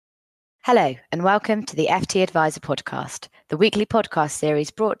Hello, and welcome to the FT Advisor podcast, the weekly podcast series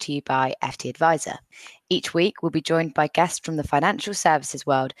brought to you by FT Advisor. Each week, we'll be joined by guests from the financial services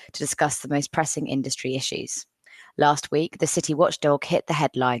world to discuss the most pressing industry issues. Last week, the City Watchdog hit the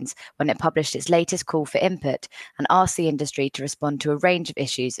headlines when it published its latest call for input and asked the industry to respond to a range of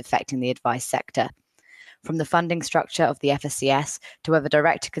issues affecting the advice sector. From the funding structure of the FSCS to whether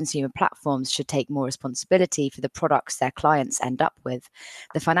direct-to-consumer platforms should take more responsibility for the products their clients end up with,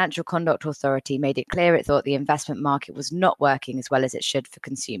 the Financial Conduct Authority made it clear it thought the investment market was not working as well as it should for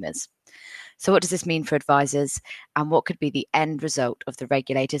consumers. So what does this mean for advisors, and what could be the end result of the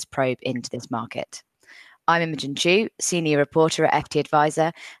regulator's probe into this market? I'm Imogen Chu, Senior Reporter at FT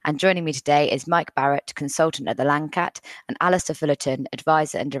Advisor, and joining me today is Mike Barrett, Consultant at the Langcat, and Alistair Fullerton,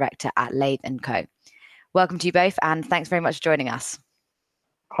 Advisor and Director at Lath & Co. Welcome to you both, and thanks very much for joining us.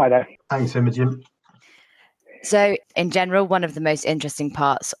 Hi there. Thanks, Imogen. So, in general, one of the most interesting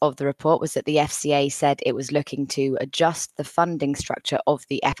parts of the report was that the FCA said it was looking to adjust the funding structure of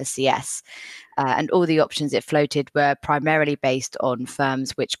the FSCS, and all the options it floated were primarily based on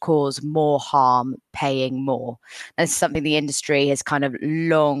firms which cause more harm paying more. And this is something the industry has kind of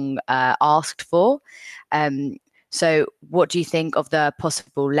long asked for. So what do you think of the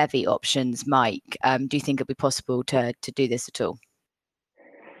possible levy options, Mike? Do you think it'd be possible to do this at all?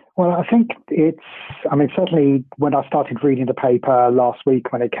 Well, I think certainly when I started reading the paper last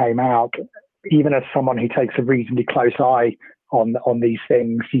week when it came out, even as someone who takes a reasonably close eye on these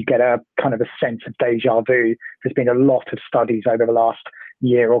things, you get a kind of a sense of deja vu. There's been a lot of studies over the last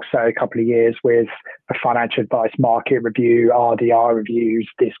year or so, a couple of years, with the Financial Advice Market Review, RDR reviews,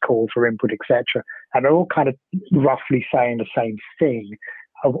 this call for input, etc. And they're all kind of roughly saying the same thing,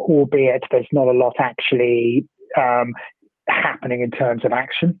 albeit there's not a lot actually happening in terms of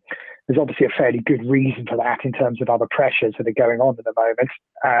action. There's obviously a fairly good reason for that in terms of other pressures that are going on at the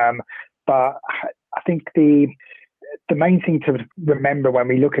moment. But I think the main thing to remember when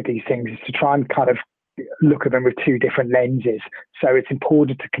we look at these things is to try and kind of look at them with two different lenses. So it's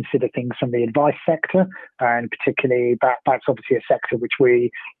important to consider things from the advice sector, and particularly that's obviously a sector which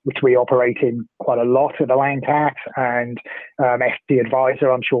we operate in quite a lot at the Langcat, and FT Advisor.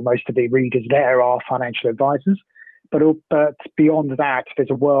 I'm sure most of the readers there are financial advisors. But beyond that,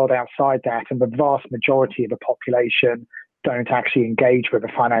 there's a world outside that, and the vast majority of the population don't actually engage with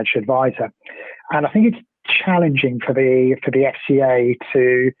a financial advisor. And I think it's challenging for the FCA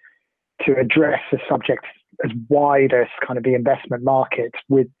to address a subject as wide as kind of the investment market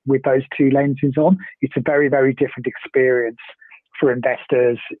with those two lenses on. It's a very, very different experience for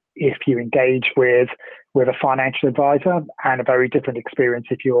investors if you engage with a financial advisor, and a very different experience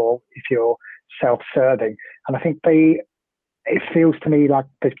if you're self-serving. And I think it feels to me like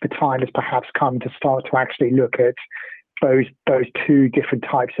the time has perhaps come to start to actually look at those two different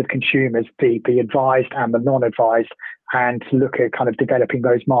types of consumers, the advised and the non-advised, and to look at kind of developing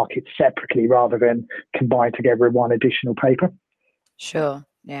those markets separately rather than combined together in one additional paper. Sure,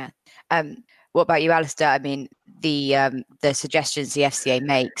 yeah. What about you, Alistair? I mean, the suggestions the FCA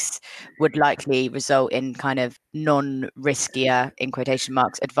makes would likely result in kind of non-riskier, in quotation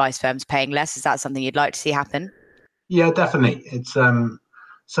marks, advice firms paying less. Is that something you'd like to see happen? Yeah, definitely. It's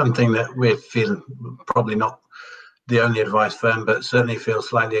something that we feel probably not the only advice firm, but certainly feel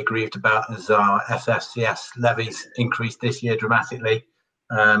slightly aggrieved about, as our FSCS levies increased this year dramatically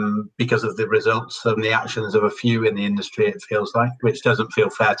because of the results and the actions of a few in the industry, it feels like, which doesn't feel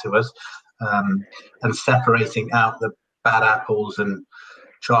fair to us. And separating out the bad apples and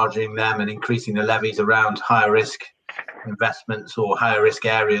charging them and increasing the levies around higher risk investments or higher risk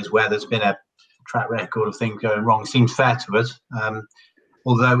areas where there's been a track record of things going wrong seems fair to us,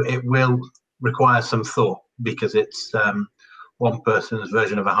 although it will require some thought, because it's one person's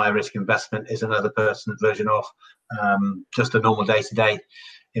version of a high risk investment is another person's version of just a normal day-to-day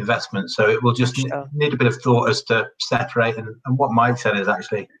investment. So it will just need a bit of thought as to separate. And what Mike said is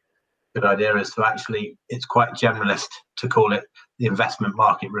actually a good idea, is to actually, it's quite generalist to call it the investment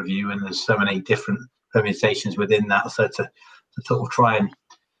market review, and there's so many different permutations within that. So to sort of try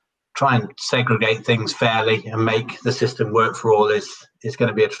and segregate things fairly and make the system work for all is going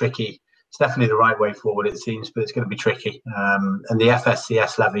to be it's definitely the right way forward, it seems, but it's going to be tricky. And the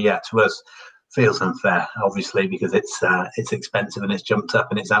FSCS levy, to us, feels unfair, obviously, because it's expensive and it's jumped up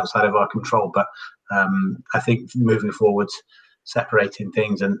and it's outside of our control. But I think moving forwards, separating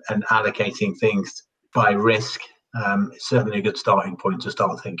things and allocating things by risk is certainly a good starting point to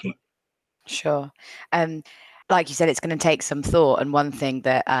start thinking. Sure. Like you said, it's going to take some thought. And one thing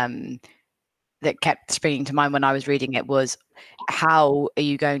that that kept springing to mind when I was reading it was, how are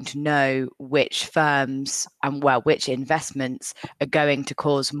you going to know which firms and which investments are going to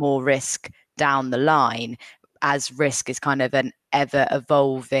cause more risk down the line, as risk is kind of an ever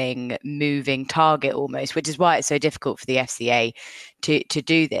evolving, moving target almost, which is why it's so difficult for the FCA to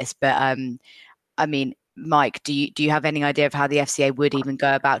do this. But I mean, Mike, do you have any idea of how the FCA would even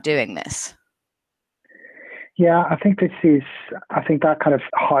go about doing this? Yeah, I think that kind of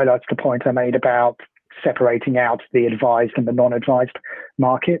highlights the point I made about separating out the advised and the non-advised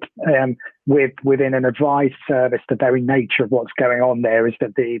market. Within an advised service, the very nature of what's going on there is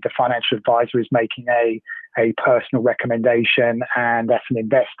that the financial advisor is making a personal recommendation, and as an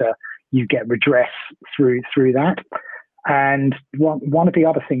investor, you get redress through that. And one of the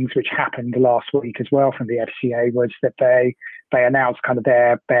other things which happened last week as well from the FCA was that they announced kind of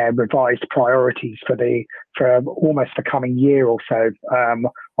their revised priorities for almost the coming year or so.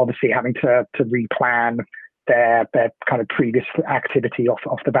 Obviously, having to replan their kind of previous activity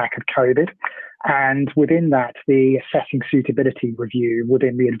off the back of COVID, and within that, the assessing suitability review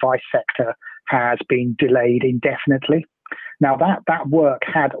within the advice sector has been delayed indefinitely. Now that work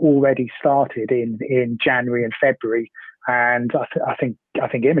had already started in January and February. And I think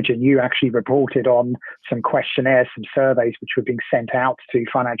Imogen, you actually reported on some questionnaires, some surveys which were being sent out to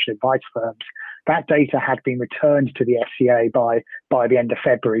financial advice firms. That data had been returned to the FCA by the end of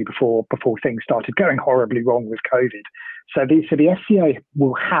February before things started going horribly wrong with COVID. So the FCA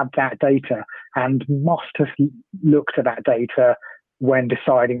will have that data and must have looked at that data when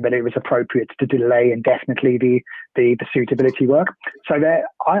deciding that it was appropriate to delay indefinitely the suitability work. So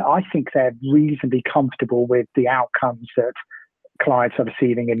I think they're reasonably comfortable with the outcomes that clients are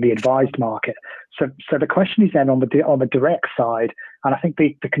receiving in the advised market. So the question is then on the direct side, and I think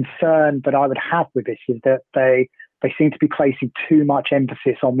the concern that I would have with this is that they seem to be placing too much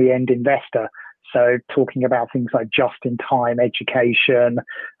emphasis on the end investor. So talking about things like just-in-time education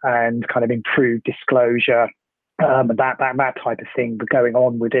and kind of improved disclosure, that type of thing going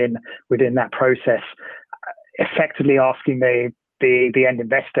on within that process, effectively asking the end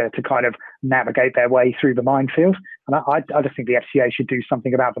investor to kind of navigate their way through the minefield. And I just think the FCA should do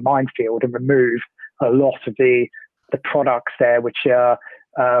something about the minefield and remove a lot of the products there which are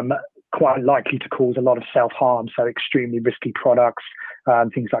quite likely to cause a lot of self-harm. So extremely risky products,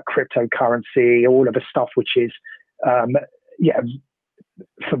 things like cryptocurrency, all of the stuff which is,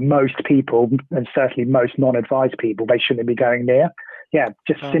 for most people, and certainly most non-advised people, they shouldn't be going near.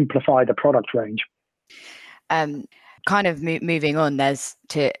 Just simplify the product range. Kind of moving on, there's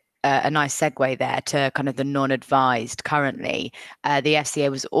a nice segue there to kind of the non-advised currently. The FCA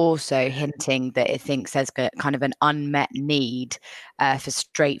was also hinting that it thinks there's kind of an unmet need for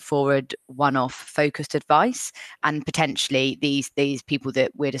straightforward, one-off focused advice, and potentially these people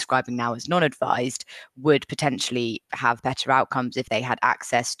that we're describing now as non-advised would potentially have better outcomes if they had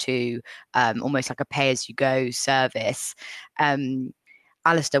access to almost like a pay-as-you-go service.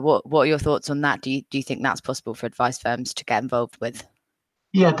 Alistair, what are your thoughts on that? Do you think that's possible for advice firms to get involved with?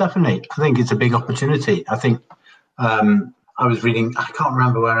 Yeah, definitely. I think it's a big opportunity. I think I was reading, I can't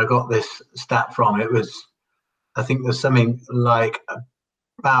remember where I got this stat from. I think there's something like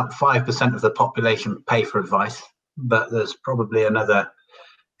about 5% of the population pay for advice, but there's probably another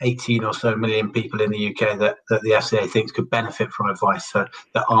 18 or so million people in the UK that the FCA thinks could benefit from advice that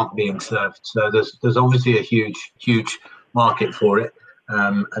aren't being served. So there's obviously a huge market for it.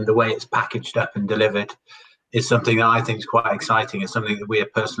 And the way it's packaged up and delivered is something that I think is quite exciting. It's something that we are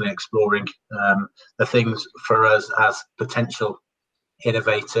personally exploring. The things for us as potential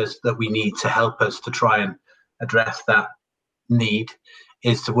innovators that we need to help us to try and address that need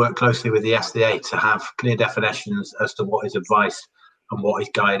is to work closely with the FCA to have clear definitions as to what is advice and what is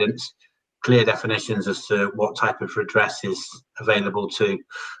guidance, clear definitions as to what type of redress is available to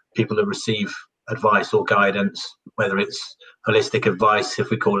people who receive advice or guidance, whether it's holistic advice, if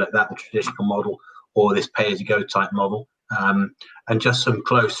we call it that, the traditional model, or this pay-as-you-go type model, and just some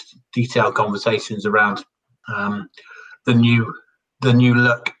close, detailed conversations around the new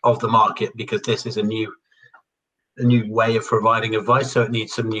look of the market, because this is a new way of providing advice, so it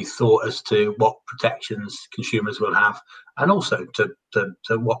needs some new thought as to what protections consumers will have, and also to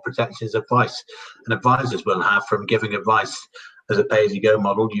what protections advice and advisors will have from giving advice as a pay-as-you-go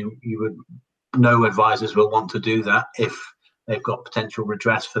model. You would know advisors will want to do that if they've got potential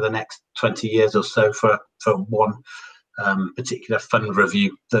redress for the next 20 years or so for one particular fund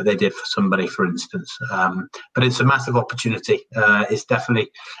review that they did for somebody, for instance. But it's a massive opportunity. It's definitely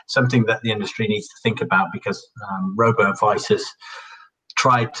something that the industry needs to think about, because robo-advice has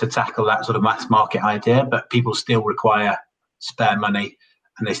tried to tackle that sort of mass market idea, but people still require spare money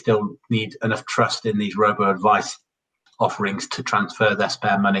and they still need enough trust in these robo-advice offerings to transfer their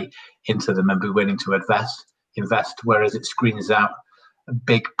spare money into them and be willing to invest, whereas it screens out a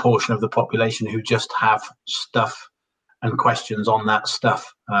big portion of the population who just have stuff and questions on that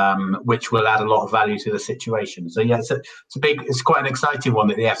stuff, which will add a lot of value to the situation. So yeah, it's quite an exciting one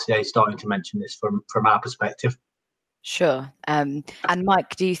that the FCA is starting to mention this from our perspective. Sure. And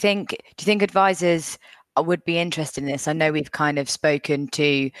Mike, do you think advisors would be interested in this? I know we've kind of spoken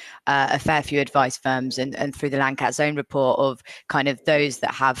to a fair few advice firms and through the Lancat Zone report of kind of those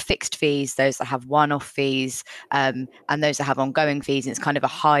that have fixed fees, those that have one-off fees, and those that have ongoing fees. And it's kind of a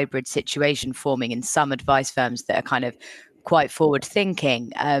hybrid situation forming in some advice firms that are kind of quite forward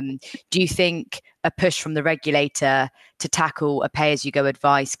thinking. Do you think a push from the regulator to tackle a pay-as-you-go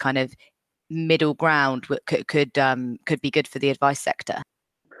advice kind of middle ground could be good for the advice sector?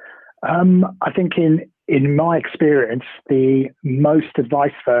 I think in my experience, the most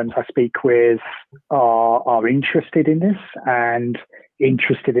advice firms I speak with are interested in this and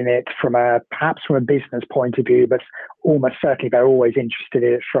interested in it perhaps from a business point of view, but almost certainly they're always interested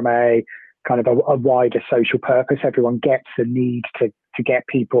in it from a kind of a wider social purpose. Everyone gets the need to get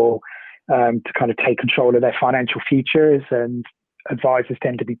people to kind of take control of their financial futures, and advisors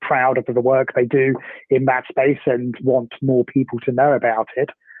tend to be proud of the work they do in that space and want more people to know about it.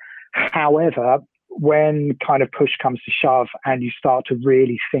 However, when kind of push comes to shove and you start to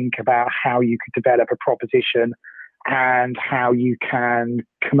really think about how you could develop a proposition and how you can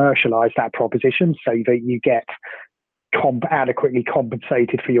commercialize that proposition so that you get adequately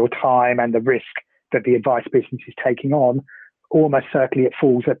compensated for your time and the risk that the advice business is taking on, almost certainly it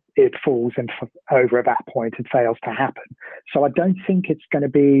falls and over at that point and fails to happen. So I don't think it's going to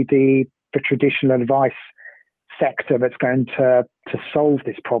be the traditional advice sector that's going to solve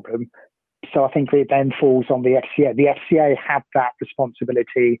this problem. So I think it then falls on the FCA. The FCA have that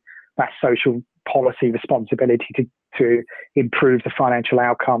responsibility, that social policy responsibility to improve the financial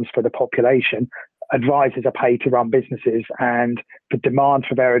outcomes for the population. Advisors are paid to run businesses, and the demand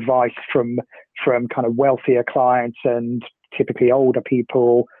for their advice from kind of wealthier clients and typically older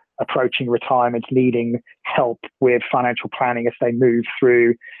people approaching retirement, needing help with financial planning as they move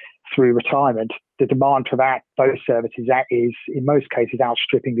through retirement. The demand for those services is in most cases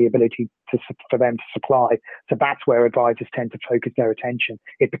outstripping the ability for them to supply. So that's where advisors tend to focus their attention.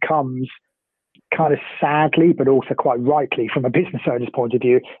 It becomes kind of sadly, but also quite rightly from a business owner's point of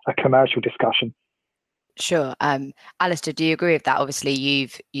view, a commercial discussion. Sure. Alistair, do you agree with that? Obviously,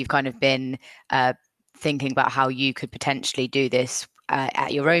 you've kind of been thinking about how you could potentially do this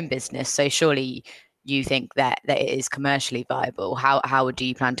at your own business. So surely you think that it is commercially viable. How do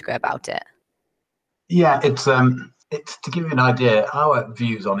you plan to go about it? Yeah, it's to give you an idea. Our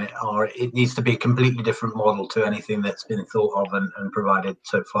views on it are it needs to be a completely different model to anything that's been thought of and provided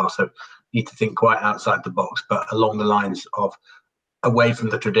so far. So you need to think quite outside the box, but along the lines of away from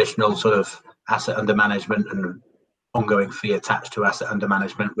the traditional sort of asset under management and ongoing fee attached to asset under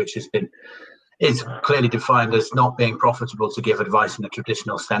management, which is clearly defined as not being profitable to give advice in a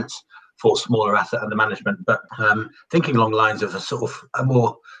traditional sense for smaller asset under management, but thinking along the lines of a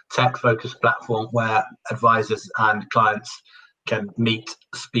more tech-focused platform where advisors and clients can meet,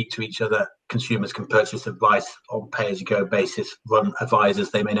 speak to each other. Consumers can purchase advice on pay-as-you-go basis from advisors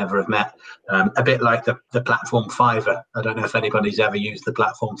they may never have met. A bit like the platform Fiverr. I don't know if anybody's ever used the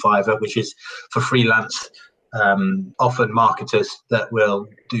platform Fiverr, which is for freelance, often marketers that will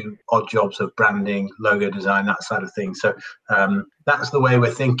do odd jobs of branding, logo design, that side of things. So that's the way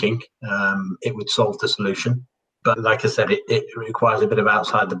we're thinking. It would solve the solution. But like I said, it requires a bit of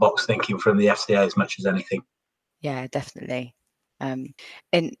outside the box thinking from the FCA as much as anything. Yeah, definitely. In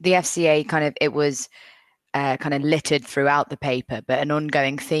the FCA, it was kind of littered throughout the paper, but an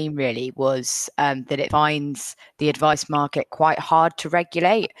ongoing theme really was that it finds the advice market quite hard to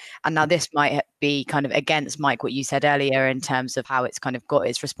regulate. And now this might be kind of against, Mike, what you said earlier in terms of how it's kind of got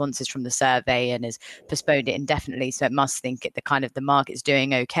its responses from the survey and has postponed it indefinitely. So it must think the market's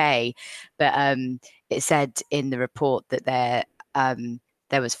doing okay. But it said in the report that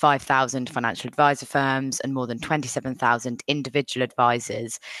there was 5,000 financial advisor firms and more than 27,000 individual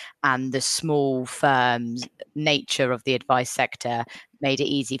advisors, and the small firms nature of the advice sector made it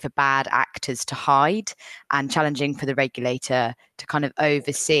easy for bad actors to hide and challenging for the regulator to kind of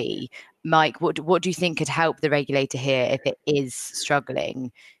oversee. Mike, what do you think could help the regulator here if it is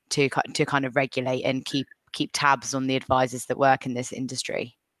struggling to kind of regulate and keep tabs on the advisors that work in this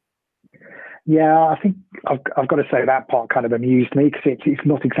industry? Yeah, I think I've got to say that part kind of amused me because it's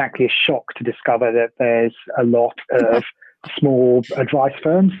not exactly a shock to discover that there's a lot of small advice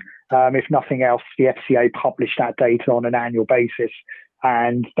firms. If nothing else, the FCA published that data on an annual basis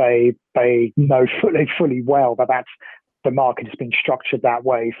and they know fully well that that's the market has been structured that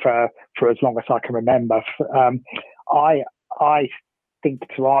way for as long as I can remember. I think,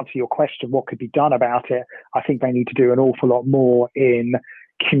 to answer your question, what could be done about it, I think they need to do an awful lot more in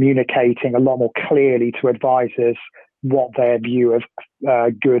communicating a lot more clearly to advisors what their view of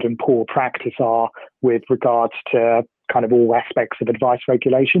good and poor practice are with regards to kind of all aspects of advice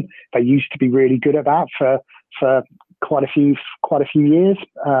regulation. They used to be really good at that for quite a few years,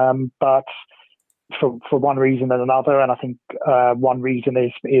 but for one reason and another, and I think one reason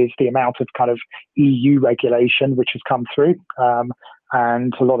is the amount of kind of EU regulation which has come through,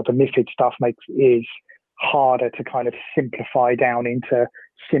 and a lot of the MiFID stuff is harder to kind of simplify down into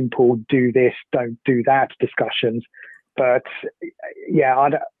simple do this, don't do that discussions. But yeah,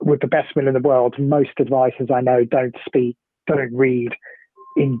 with the best will in the world, most advisors I know don't read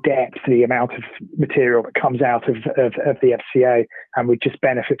in depth the amount of material that comes out of the FCA, and would just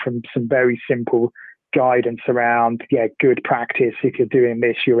benefit from some very simple guidance around, good practice. If you're doing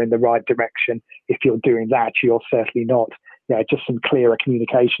this, you're in the right direction. If you're doing that, you're certainly not. Just some clearer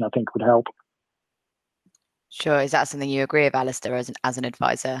communication, I think, would help. Sure. Is that something you agree with, Alistair, as an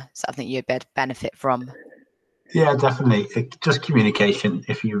advisor? Something you'd benefit from? Yeah, definitely. Just communication.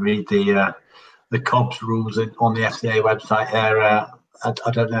 If you read the COBS rules on the FCA website,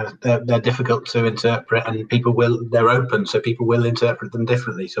 I don't know, they're difficult to interpret, and they're open, so people will interpret them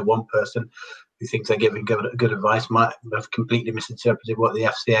differently. So one person who thinks they're giving good advice might have completely misinterpreted what the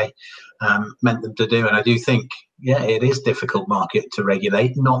FCA meant them to do. And I do think, it is a difficult market to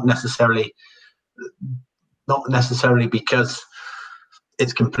regulate, not necessarily because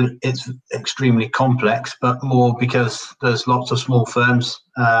it's extremely complex, but more because there's lots of small firms.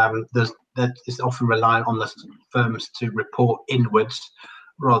 It's often reliant on the firms to report inwards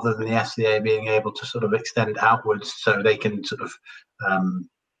rather than the FCA being able to sort of extend outwards, so they can sort of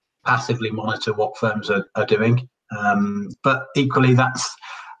passively monitor what firms are doing. But equally,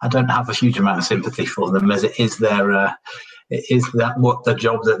 I don't have a huge amount of sympathy for them, as it is the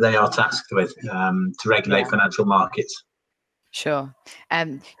job that they are tasked with, to regulate financial markets. Sure.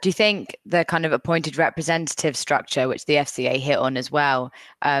 Do you think the kind of appointed representative structure, which the FCA hit on as well,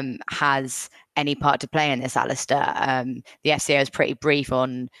 has any part to play in this, Alistair? The FCA is pretty brief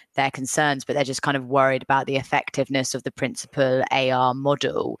on their concerns, but they're just kind of worried about the effectiveness of the principal AR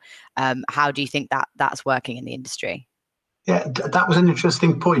model. How do you think that's working in the industry? Yeah, that was an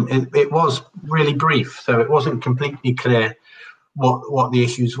interesting point. It was really brief, so it wasn't completely clear what the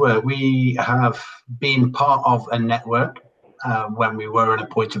issues were. We have been part of a network when we were an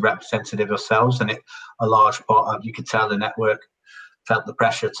appointed representative ourselves, and a large part of, you could tell, the network felt the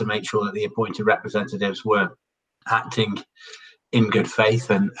pressure to make sure that the appointed representatives were acting in good faith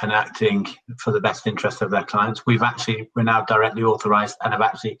and acting for the best interest of their clients. We're now directly authorised and have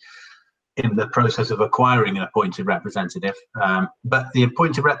actually in the process of acquiring an appointed representative. But the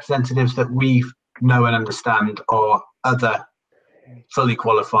appointed representatives that we know and understand are other fully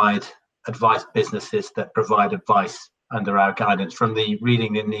qualified advice businesses that provide advice under our guidance. From the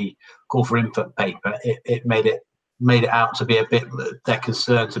reading in the Call for Input paper, it made it out to be a bit, their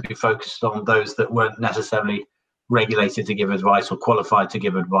concern to be focused on those that weren't necessarily regulated to give advice or qualified to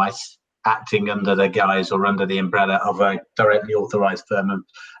give advice, acting under the guise or under the umbrella of a directly authorised firm,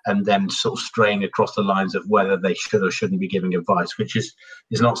 and then sort of straying across the lines of whether they should or shouldn't be giving advice, which is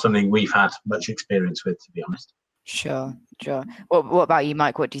not something we've had much experience with, to be honest. Sure. What about you,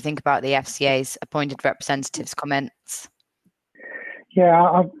 Mike? What do you think about the FCA's appointed representatives' comments?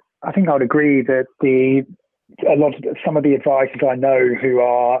 Yeah, I think I would agree that some of the advisors I know who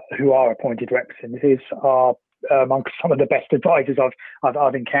are appointed representatives are amongst some of the best advisors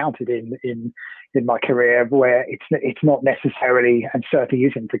I've encountered in my career, where it's not necessarily, and certainly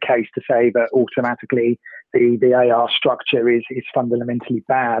isn't the case, to say that automatically the AR structure is fundamentally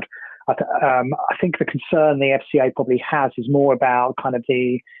bad. I think the concern the FCA probably has is more about kind of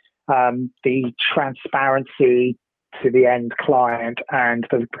the transparency to the end client and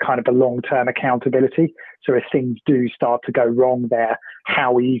the kind of the long-term accountability. So if things do start to go wrong there,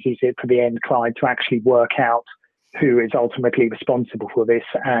 how easy is it for the end client to actually work out who is ultimately responsible for this,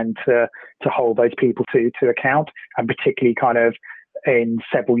 and to hold those people to account, and particularly kind of in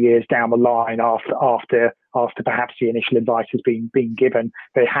several years down the line after perhaps the initial advice has been given.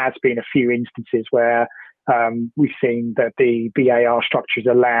 There has been a few instances where we've seen that the BAR structures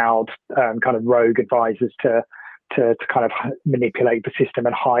allowed kind of rogue advisors to kind of manipulate the system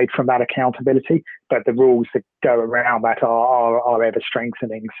and hide from that accountability, but the rules that go around that are ever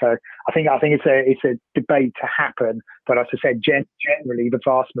strengthening. So I think it's a debate to happen, but as I said, generally the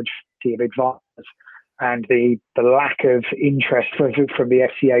vast majority of advisors and the lack of interest from the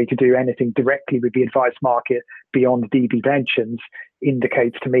FCA to do anything directly with the advice market beyond DB pensions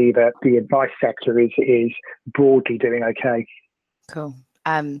indicates to me that the advice sector is broadly doing okay. Cool.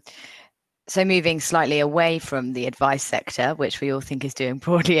 So moving slightly away from the advice sector, which we all think is doing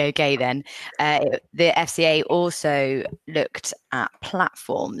broadly okay then, the FCA also looked at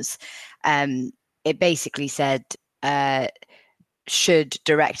platforms. It basically said, should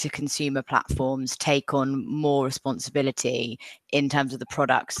direct-to-consumer platforms take on more responsibility in terms of the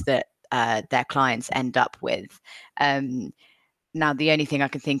products that their clients end up with? Now, the only thing I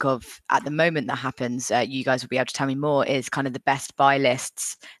can think of at the moment that happens, you guys will be able to tell me more, is kind of the best buy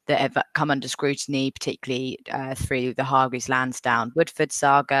lists that have come under scrutiny, particularly through the Hargreaves Lansdown Woodford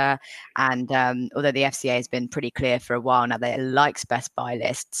saga. And although the FCA has been pretty clear for a while now that it likes best buy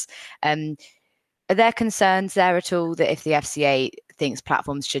lists, are there concerns there at all that if the FCA thinks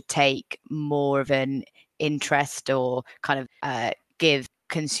platforms should take more of an interest or kind of give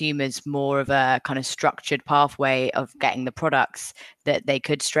consumers more of a kind of structured pathway of getting the products, that they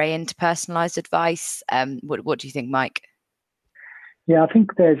could stray into personalized advice? What do you think, Mike? Yeah, I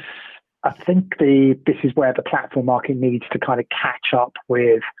think this is where the platform market needs to kind of catch up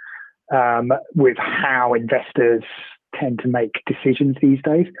with how investors tend to make decisions these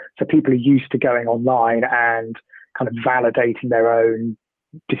days. So people are used to going online and kind of validating their own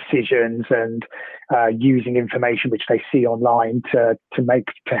decisions and using information which they see online to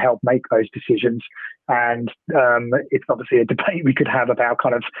help make those decisions. And it's obviously a debate we could have about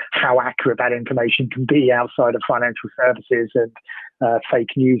kind of how accurate that information can be outside of financial services and fake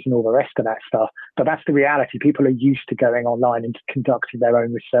news and all the rest of that stuff. But that's the reality. People are used to going online and conducting their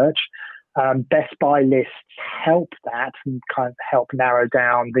own research. Best buy lists help that and kind of help narrow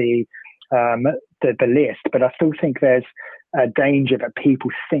down the list, but I still think there's a danger that people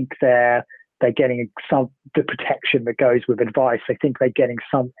think they're getting the protection that goes with advice. They think they're getting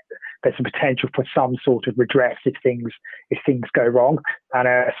there's a potential for some sort of redress if things go wrong, and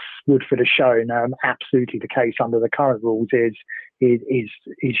as Woodford has shown, absolutely the case under the current rules is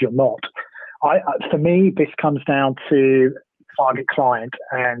you're not. For me, this comes down to target client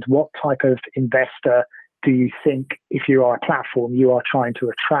and what type of investor do you think, if you are a platform, you are trying to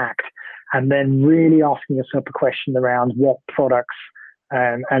attract, and then really asking yourself a question around what products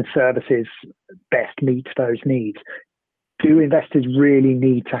and services best meet those needs. Do investors really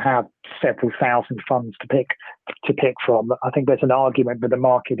need to have several thousand funds to pick from? I think there's an argument that the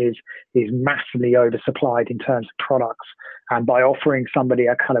market is massively oversupplied in terms of products, and by offering somebody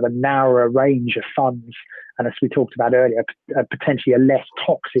a kind of a narrower range of funds, and as we talked about earlier, potentially a less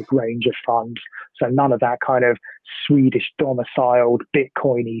toxic range of funds, so none of that kind of Swedish domiciled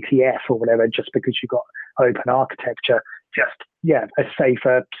Bitcoin ETF or whatever, just because you've got open architecture, a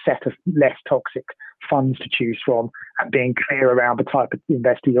safer set of less toxic funds to choose from, and being clear around the type of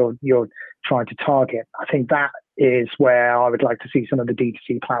investor you're trying to target. I think that is where I would like to see some of the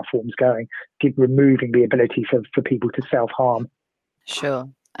D2C platforms going, removing the ability for people to self-harm. Sure.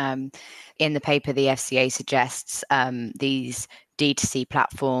 In the paper, the FCA suggests these D2C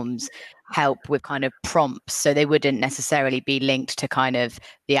platforms help with kind of prompts, so they wouldn't necessarily be linked to kind of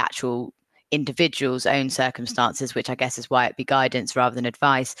the actual individual's own circumstances, which I guess is why it'd be guidance rather than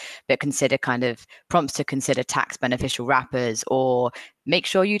advice, but consider kind of prompts to consider tax beneficial wrappers or make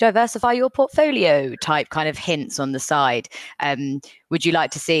sure you diversify your portfolio type kind of hints on the side. Would you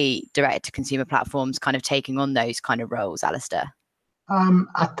like to see direct to consumer platforms kind of taking on those kind of roles, Alistair?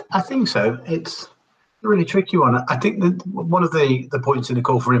 I think so. It's a really tricky one. I think that one of the points in the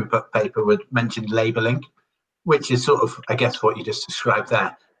call for input paper would mention labeling, which is sort of, I guess, what you just described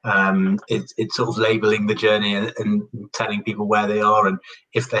there. It's sort of labeling the journey and telling people where they are, and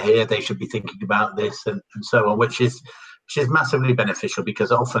if they're here, they should be thinking about this and so on, which is massively beneficial,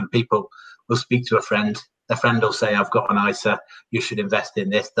 because often people will speak to a friend. Their friend will say, I've got an ISA, you should invest in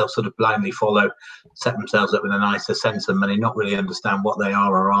this. They'll sort of blindly follow, set themselves up with an ISA, send some money, not really understand what they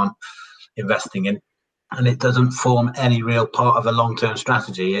are or aren't investing in. And it doesn't form any real part of a long-term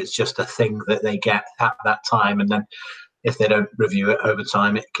strategy. It's just a thing that they get at that time. And then if they don't review it over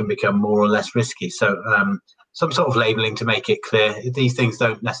time, it can become more or less risky. So some sort of labeling to make it clear. These things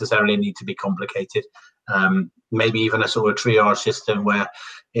don't necessarily need to be complicated. Maybe even a sort of triage system where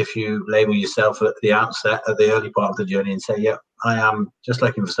if you label yourself at the outset, at the early part of the journey, and say, yeah, I am just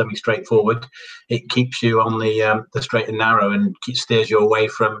looking for something straightforward, it keeps you on the straight and narrow and steers you away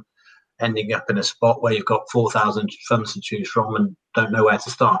from ending up in a spot where you've got 4,000 funds to choose from and don't know where to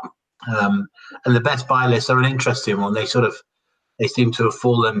start. And the best buy lists are an interesting one. They seem to have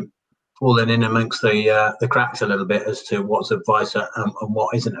fallen in amongst the cracks a little bit as to what's advice and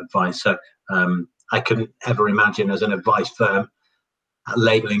what isn't advice. So I couldn't ever imagine as an advice firm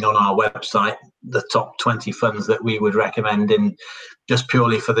labelling on our website the top 20 funds that we would recommend, in just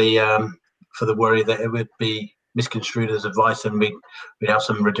purely for the worry that it would be misconstrued as advice and we'd have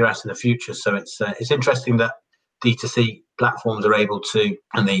some redress in the future. So it's interesting that D2C platforms are able to,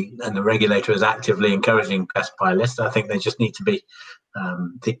 and the regulator is actively encouraging best buy lists. I think they just need to be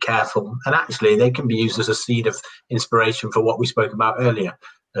careful, and actually they can be used as a seed of inspiration for what we spoke about earlier,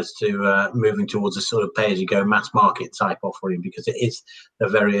 as to moving towards a sort of pay-as-you-go mass market type offering, because it is the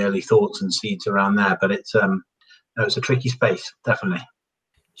very early thoughts and seeds around there. But it's a tricky space, definitely.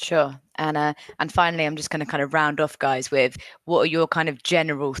 Sure. And finally, I'm just going to kind of round off, guys, with what are your kind of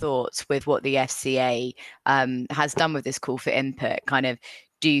general thoughts with what the FCA has done with this call for input? Kind of,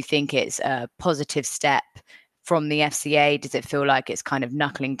 do you think it's a positive step from the FCA? Does it feel like it's kind of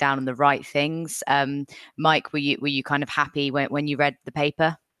knuckling down on the right things? Mike, were you kind of happy when you read the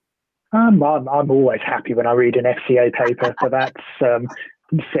paper? I'm always happy when I read an FCA paper, but that's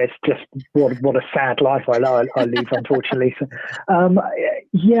it's just what a sad life I lead, unfortunately. So,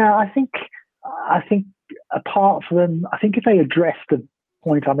 I think apart from, I think if they address the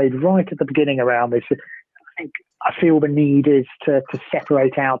point I made right at the beginning around this, I feel the need is to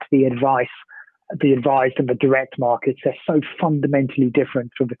separate out the advised and the direct markets. They're so fundamentally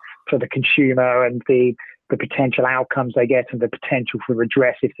different for the consumer and the potential outcomes they get and the potential for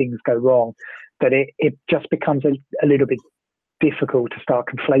redress if things go wrong, that it just becomes a little bit difficult to start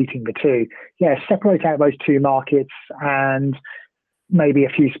conflating the two. Separate out those two markets and maybe a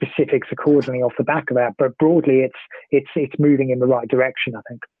few specifics accordingly off the back of that. But broadly, it's moving in the right direction, I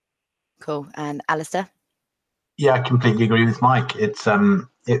think. Cool. And Alistair? Yeah, I completely agree with Mike. It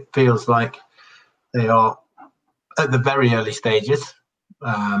feels like they are at the very early stages,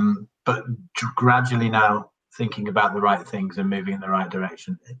 but gradually now thinking about the right things and moving in the right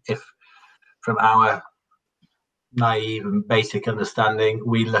direction. If from our naive and basic understanding,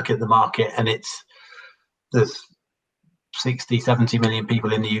 we look at the market and there's 60-70 million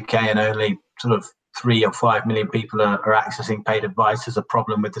people in the UK and only sort of 3 or 5 million people are accessing paid advice. There's a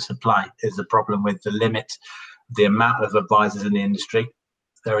problem with the supply. There's a problem with the limit, the amount of advisors in the industry.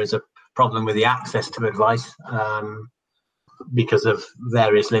 There is a problem with the access to advice because of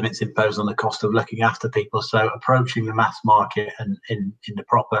various limits imposed on the cost of looking after people. So approaching the mass market and in the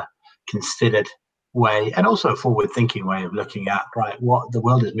proper considered way, and also a forward-thinking way of looking at, right, what the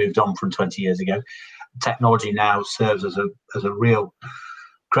world has moved on from 20 years ago. Technology now serves as a real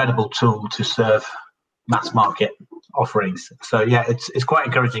credible tool to serve mass market offerings. So it's quite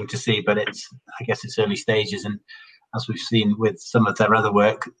encouraging to see, but I guess it's early stages, and as we've seen with some of their other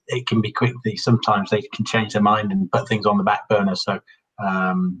work, it can be quickly, sometimes they can change their mind and put things on the back burner. So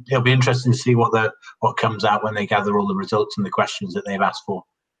it'll be interesting to see what comes out when they gather all the results and the questions that they've asked for.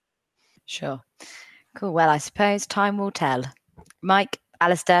 Sure. Cool. Well, I suppose time will tell. Mike,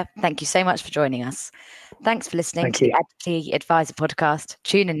 Alistair, thank you so much for joining us. Thanks for listening to the FT Advisor podcast.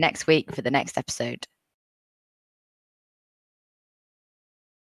 Tune in next week for the next episode.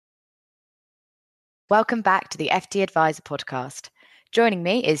 Welcome back to the FT Advisor podcast. Joining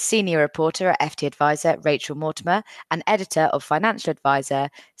me is senior reporter at FT Advisor, Rachel Mortimer, and editor of Financial Advisor,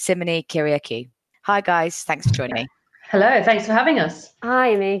 Simone Kyriakou. Hi, guys. Thanks for joining me. Hello. Thanks for having us. Hi,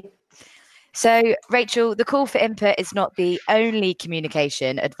 Amy. So, Rachel, the call for input is not the only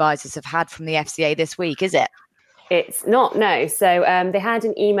communication advisors have had from the FCA this week, is it? It's not, no. So they had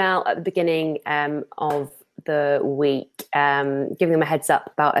an email at the beginning of the week giving them a heads up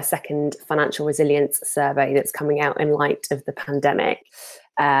about a second financial resilience survey that's coming out in light of the pandemic.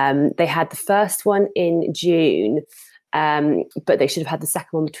 They had the first one in June, but they should have had the second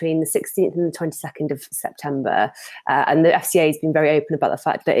one between the 16th and the 22nd of September. And the FCA has been very open about the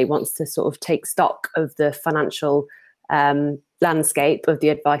fact that it wants to sort of take stock of the financial landscape of the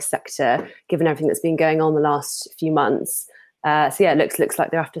advice sector, given everything that's been going on the last few months. It looks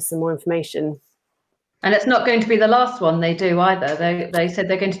like they're after some more information. And it's not going to be the last one they do either. They said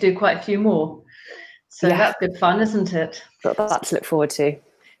they're going to do quite a few more. So That's good fun, isn't it? Got that to look forward to.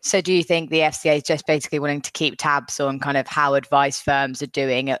 So do you think the FCA is just basically wanting to keep tabs on kind of how advice firms are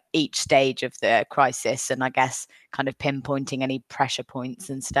doing at each stage of the crisis, and I guess kind of pinpointing any pressure points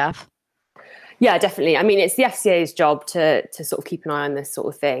and stuff? Yeah, definitely. I mean, it's the FCA's job to sort of keep an eye on this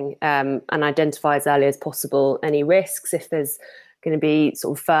sort of thing and identify as early as possible any risks if there's going to be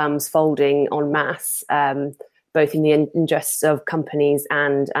sort of firms folding en masse, both in the interests of companies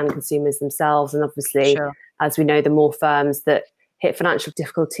and consumers themselves. And obviously, as we know, the more firms that hit financial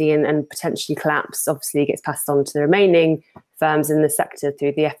difficulty and potentially collapse, obviously gets passed on to the remaining firms in the sector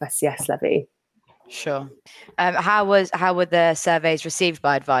through the FSCS levy. Sure. How were the surveys received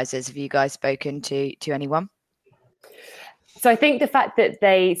by advisors? Have you guys spoken to anyone? So I think the fact that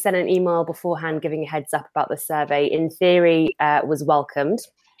they sent an email beforehand giving a heads up about the survey, in theory, was welcomed.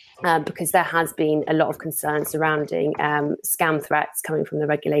 Because there has been a lot of concern surrounding scam threats coming from the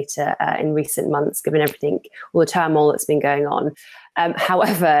regulator in recent months, given everything, all the turmoil that's been going on.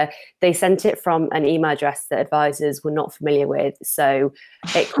 However, they sent it from an email address that advisors were not familiar with, so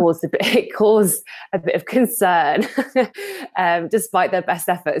it caused a bit of concern. Despite their best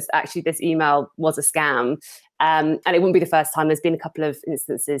efforts, actually, this email was a scam, and it wouldn't be the first time. There's been a couple of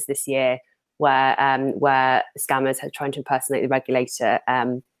instances this year where scammers have tried to impersonate the regulator.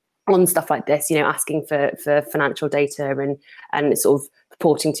 On stuff like this, asking for financial data and sort of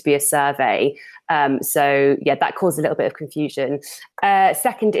purporting to be a survey. So that caused a little bit of confusion.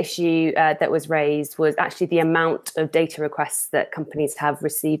 Second issue that was raised was actually the amount of data requests that companies have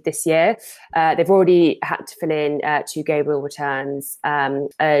received this year. They've already had to fill in 2 Gabriel returns,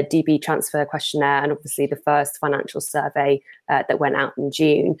 a DB transfer questionnaire, and obviously the first financial survey that went out in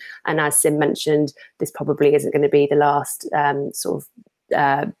June. And as Sim mentioned, this probably isn't going to be the last sort of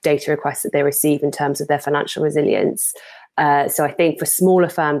data requests that they receive in terms of their financial resilience. So I think for smaller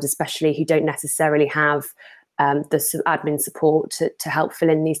firms, especially who don't necessarily have the admin support to help fill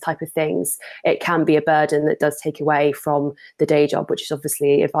in these type of things, it can be a burden that does take away from the day job, which is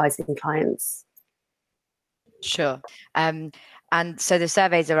obviously advising clients. Sure. And so the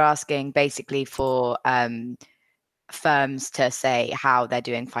surveys are asking basically for firms to say how they're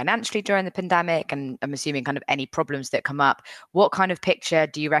doing financially during the pandemic, and I'm assuming kind of any problems that come up. What kind of picture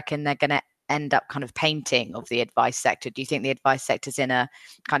do you reckon they're going to end up kind of painting of the advice sector? Do you think the advice sector's in a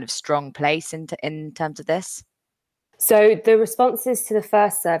kind of strong place in terms of this? So the responses to the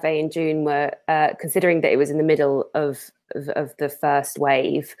first survey in June were, considering that it was in the middle of the first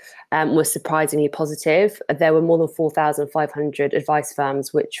wave, was surprisingly positive. There were more than 4,500 advice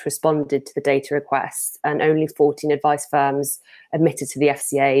firms which responded to the data request, and only 14 advice firms admitted to the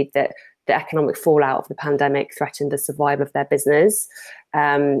FCA that the economic fallout of the pandemic threatened the survival of their business.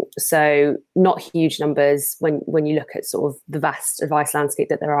 So not huge numbers when you look at sort of the vast advice landscape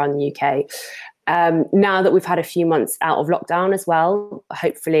that there are in the UK. Now that we've had a few months out of lockdown as well,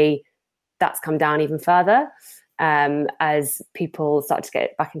 hopefully that's come down even further as people start to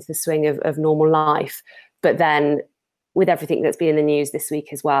get back into the swing of normal life. But then with everything that's been in the news this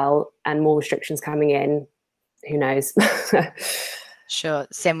week as well, and more restrictions coming in, who knows? Sure.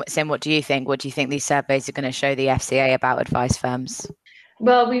 Sim, what do you think? What do you think these surveys are going to show the FCA about advice firms?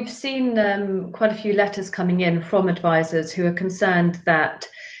 Well, we've seen quite a few letters coming in from advisors who are concerned that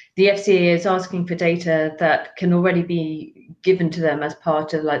the FCA is asking for data that can already be given to them as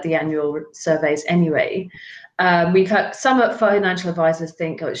part of like the annual surveys anyway. We've had some financial advisors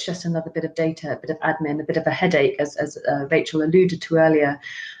think, it's just another bit of data, a bit of admin, a bit of a headache, as Rachel alluded to earlier.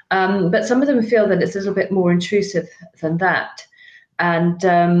 But some of them feel that it's a little bit more intrusive than that. And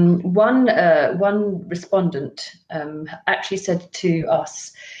one respondent actually said to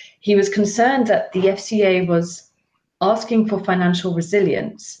us, he was concerned that the FCA was asking for financial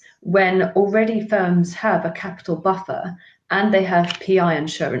resilience when already firms have a capital buffer and they have PI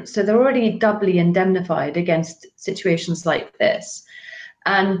insurance. So they're already doubly indemnified against situations like this.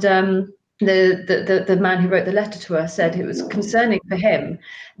 And the man who wrote the letter to us said it was concerning for him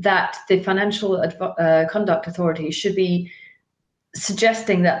that the Financial Conduct Authority should be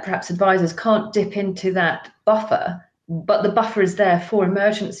suggesting that perhaps advisors can't dip into that buffer, but the buffer is there for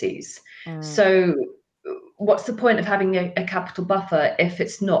emergencies. So what's the point of having a capital buffer if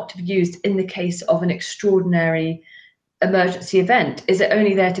it's not to be used in the case of an extraordinary emergency event? Is it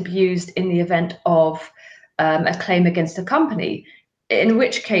only there to be used in the event of a claim against a company? In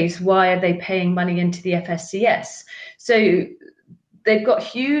which case, why are they paying money into the FSCS? So they've got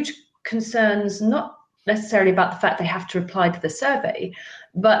huge concerns, not necessarily about the fact they have to reply to the survey,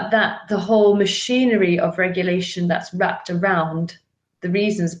 but that the whole machinery of regulation that's wrapped around the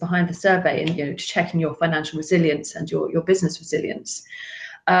reasons behind the survey and checking your financial resilience and your business resilience,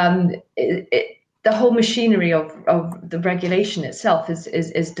 the whole machinery of the regulation itself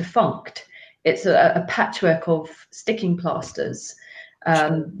is defunct. It's a patchwork of sticking plasters,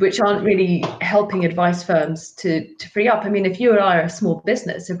 which aren't really helping advice firms to free up. I mean, if you and I are a small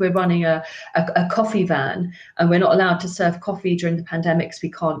business, if we're running a coffee van and we're not allowed to serve coffee during the pandemic because we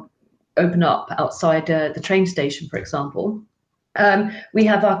can't open up outside the train station, for example, we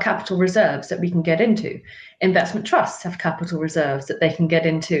have our capital reserves that we can get into. Investment trusts have capital reserves that they can get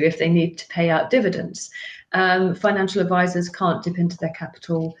into if they need to pay out dividends. Financial advisors can't dip into their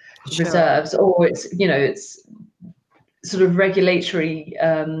capital reserves, or it's sort of regulatory,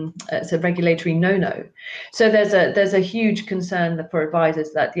 it's a regulatory no-no. So there's a huge concern for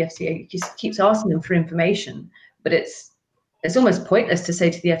advisors that the FCA just keeps asking them for information, but it's almost pointless to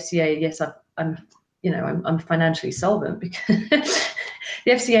say to the FCA, yes, I'm financially solvent, because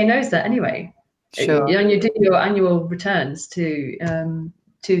the FCA knows that anyway. Sure. And you do your annual returns to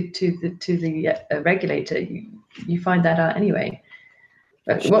the regulator, you find that out anyway.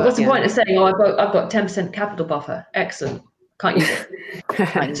 But what's the point of saying, oh, I've got 10% capital buffer? Excellent. Can't use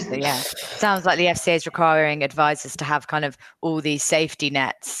it. Yeah. Sounds like the FCA is requiring advisors to have kind of all these safety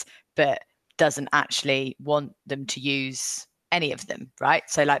nets, but doesn't actually want them to use any of them, right?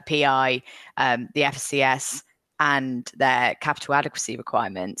 So like PI, the FSCS, and their capital adequacy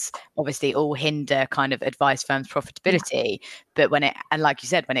requirements obviously all hinder kind of advice firms' profitability. But and like you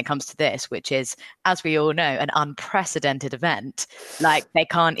said, when it comes to this, which is, as we all know, an unprecedented event, like they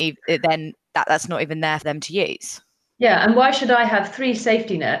can't even, then that's not even there for them to use. Yeah, and why should I have 3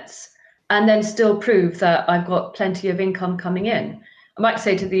 safety nets and then still prove that I've got plenty of income coming in? I might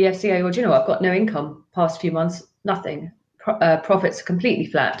say to the FCA, well, do you know, I've got no income past few months, nothing. Profits are completely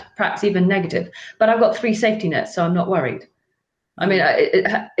flat, perhaps even negative, but I've got 3 safety nets, so I'm not worried. I mean,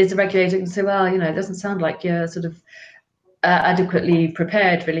 is the regulator going to say, well, it doesn't sound like you're sort of adequately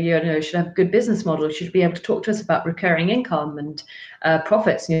prepared, really. You should have a good business model. You should be able to talk to us about recurring income and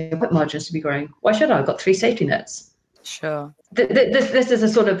profits, and profit margins to be growing. Why should I? I've got 3 safety nets. Sure. This is a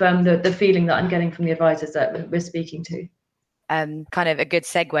sort of the feeling that I'm getting from the advisors that we're speaking to. Kind of a good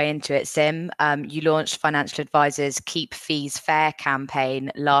segue into it, Sim. You launched Financial Advisors Keep Fees Fair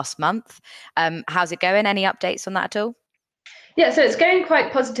campaign last month. How's it going? Any updates on that at all? Yeah, so it's going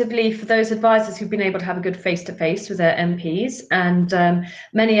quite positively for those advisors who've been able to have a good face-to-face with their MPs. And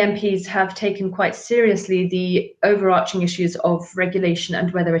many MPs have taken quite seriously the overarching issues of regulation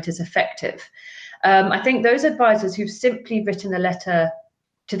and whether it is effective. I think those advisors who've simply written a letter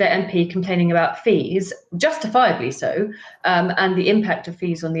to their MP complaining about fees, justifiably so, and the impact of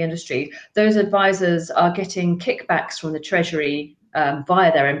fees on the industry, those advisors are getting kickbacks from the Treasury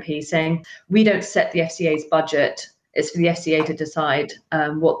via their MP saying, we don't set the FCA's budget, it's for the FCA to decide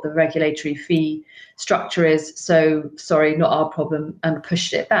what the regulatory fee structure is, so sorry, not our problem, and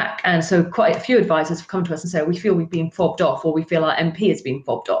pushed it back. And so quite a few advisors have come to us and said, we feel we've been fobbed off, or we feel our MP has been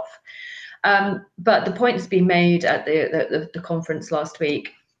fobbed off. But the point has been made at the conference last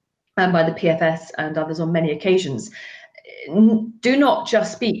week, and by the PFS and others on many occasions. Do not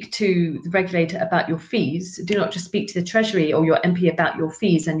just speak to the regulator about your fees. Do not just speak to the Treasury or your MP about your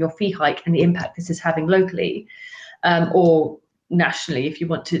fees and your fee hike and the impact this is having locally or nationally, if you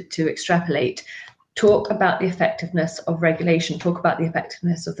want to extrapolate. Talk about the effectiveness of regulation. Talk about the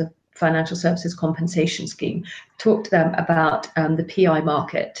effectiveness of the Financial Services Compensation Scheme. Talk to them about the PI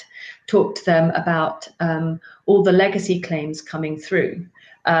market. Talk to them about all the legacy claims coming through.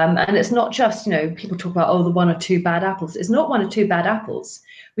 And it's not just, people talk about, the 1 or 2 bad apples. It's not 1 or 2 bad apples.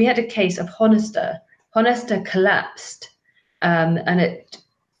 We had a case of Honister. Honister collapsed and it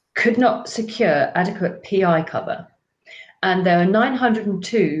could not secure adequate PI cover. And there are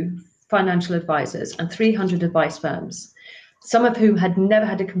 902 financial advisors and 300 advice firms, some of whom had never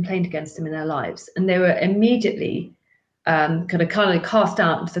had a complaint against them in their lives. And they were immediately kind of cast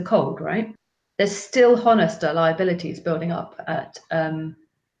out into the cold, right? There's still Honister liabilities building up at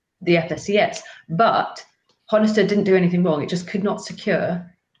the FSCS, but Honister didn't do anything wrong. It just could not secure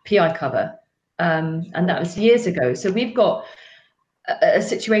PI cover. And that was years ago. So we've got a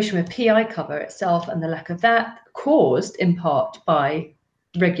situation where PI cover itself and the lack of that, caused in part by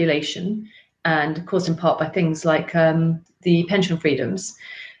regulation and caused in part by things like the pension freedoms,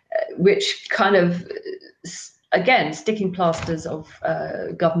 which kind of, again, sticking plasters of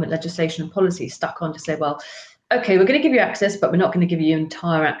government legislation and policy stuck on to say, well, okay, we're going to give you access, but we're not going to give you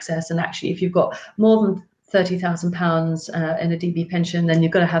entire access. And actually, if you've got more than £30,000 in a DB pension, then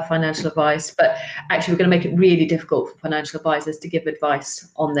you've got to have financial advice. But actually, we're going to make it really difficult for financial advisors to give advice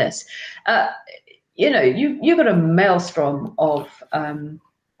on this. You've got a maelstrom of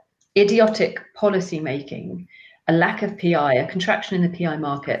idiotic policy making, a lack of PI, a contraction in the PI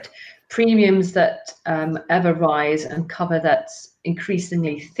market, premiums that ever rise, and cover that's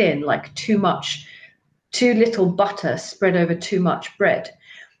increasingly thin, like too little butter spread over too much bread.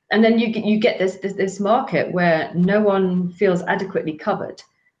 And then you get this market where no one feels adequately covered,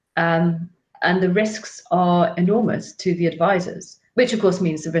 and the risks are enormous to the advisors, which of course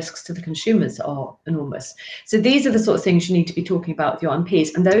means the risks to the consumers are enormous. So these are the sort of things you need to be talking about with your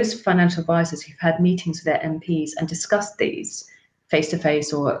MPs. And those financial advisors who've had meetings with their MPs and discussed these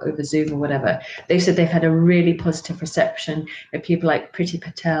face-to-face or over Zoom or whatever, they've said they've had a really positive reception. People like Priti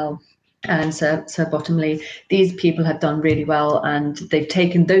Patel, and Sir Bottomley. These people have done really well, and they've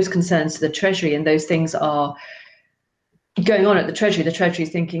taken those concerns to the Treasury, and those things are going on at the Treasury. The Treasury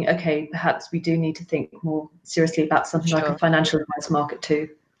is thinking, okay, perhaps we do need to think more seriously about something like a financial advice market 2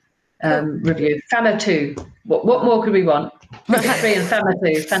 review. FAMA 2. What more could we want? MiFID 3 and FAMA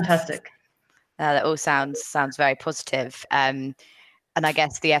 2. Fantastic. That all sounds very positive. And I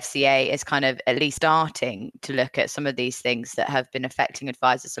guess the FCA is kind of at least starting to look at some of these things that have been affecting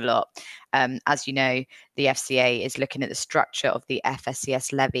advisors a lot. As you know, the FCA is looking at the structure of the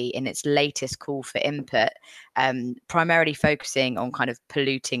FSCS levy in its latest call for input, primarily focusing on kind of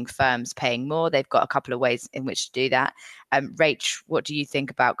polluting firms paying more. They've got a couple of ways in which to do that. Rach, what do you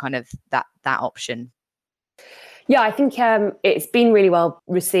think about kind of that option? Yeah, I think it's been really well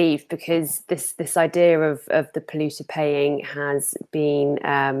received, because this idea of the polluter paying has been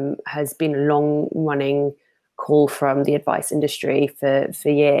a long running call from the advice industry for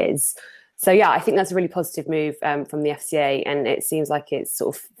years. So yeah, I think that's a really positive move from the FCA, and it seems like it's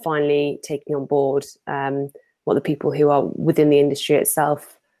sort of finally taking on board what the people who are within the industry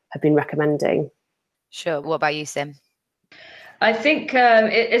itself have been recommending. Sure. What about you, Sim? I think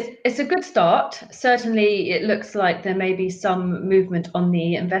it's a good start. Certainly, it looks like there may be some movement on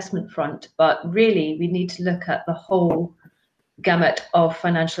the investment front, but really we need to look at the whole gamut of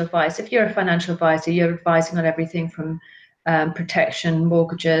financial advice. If you're a financial advisor, you're advising on everything from protection,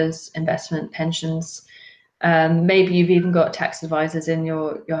 mortgages, investment, pensions. Maybe you've even got tax advisors in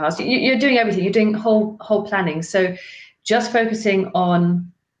your house. You're doing everything. You're doing whole planning. So just focusing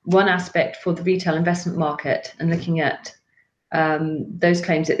on one aspect for the retail investment market and looking at those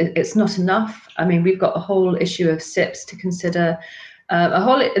claims, it's not enough. I mean, we've got a whole issue of SIPs to consider.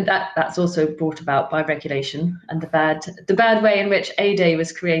 That's also brought about by regulation and the bad way in which A-Day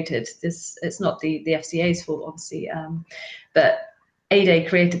was created. It's not the FCA's fault, obviously, but A-Day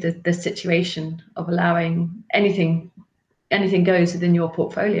created the situation of allowing anything goes within your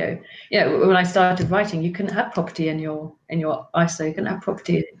portfolio. You know, when I started writing, you couldn't have property in your ISA, you couldn't have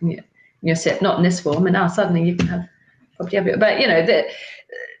property in your SIP, not in this form, and now suddenly you can have property everywhere. But you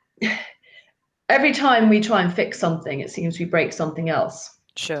know, every time we try and fix something, it seems we break something else.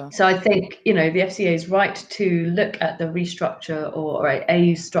 Sure. So I think, you know, the FCA is right to look at the restructure or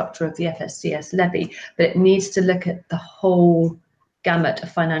a structure of the FSCS levy, but it needs to look at the whole gamut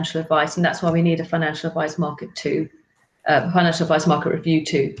of financial advice, and that's why we need a financial advice market 2, financial advice market review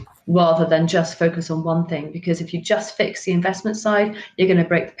 2, rather than just focus on one thing. Because if you just fix the investment side, you're going to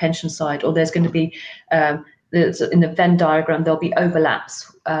break the pension side, or there's going to be in the Venn diagram, there'll be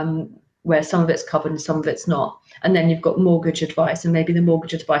overlaps where some of it's covered and some of it's not. And then you've got mortgage advice, and maybe the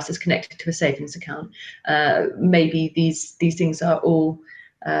mortgage advice is connected to a savings account. Maybe these things are all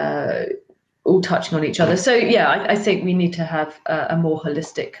touching on each other. So yeah, I think we need to have a more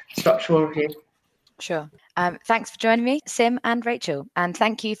holistic structural review. Sure. Thanks for joining me, Sim and Rachel. And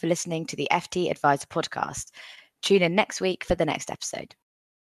thank you for listening to the FT Advisor podcast. Tune in next week for the next episode.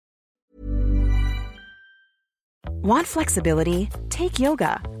 Want flexibility? Take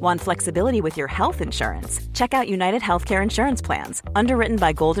yoga. Want flexibility with your health insurance? Check out United Healthcare Insurance Plans. Underwritten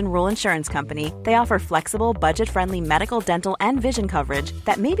by Golden Rule Insurance Company, they offer flexible, budget-friendly medical, dental, and vision coverage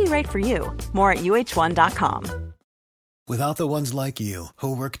that may be right for you. More at uh1.com. Without the ones like you,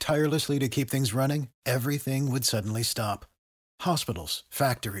 who work tirelessly to keep things running, everything would suddenly stop. Hospitals,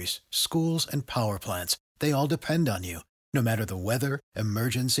 factories, schools, and power plants, they all depend on you. No matter the weather,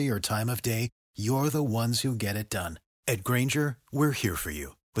 emergency, or time of day, you're the ones who get it done. At Grainger, we're here for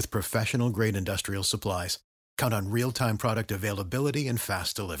you with professional-grade industrial supplies. Count on real-time product availability and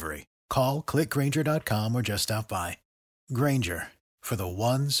fast delivery. Call, click Grainger.com, or just stop by. Grainger, for the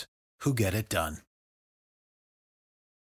ones who get it done.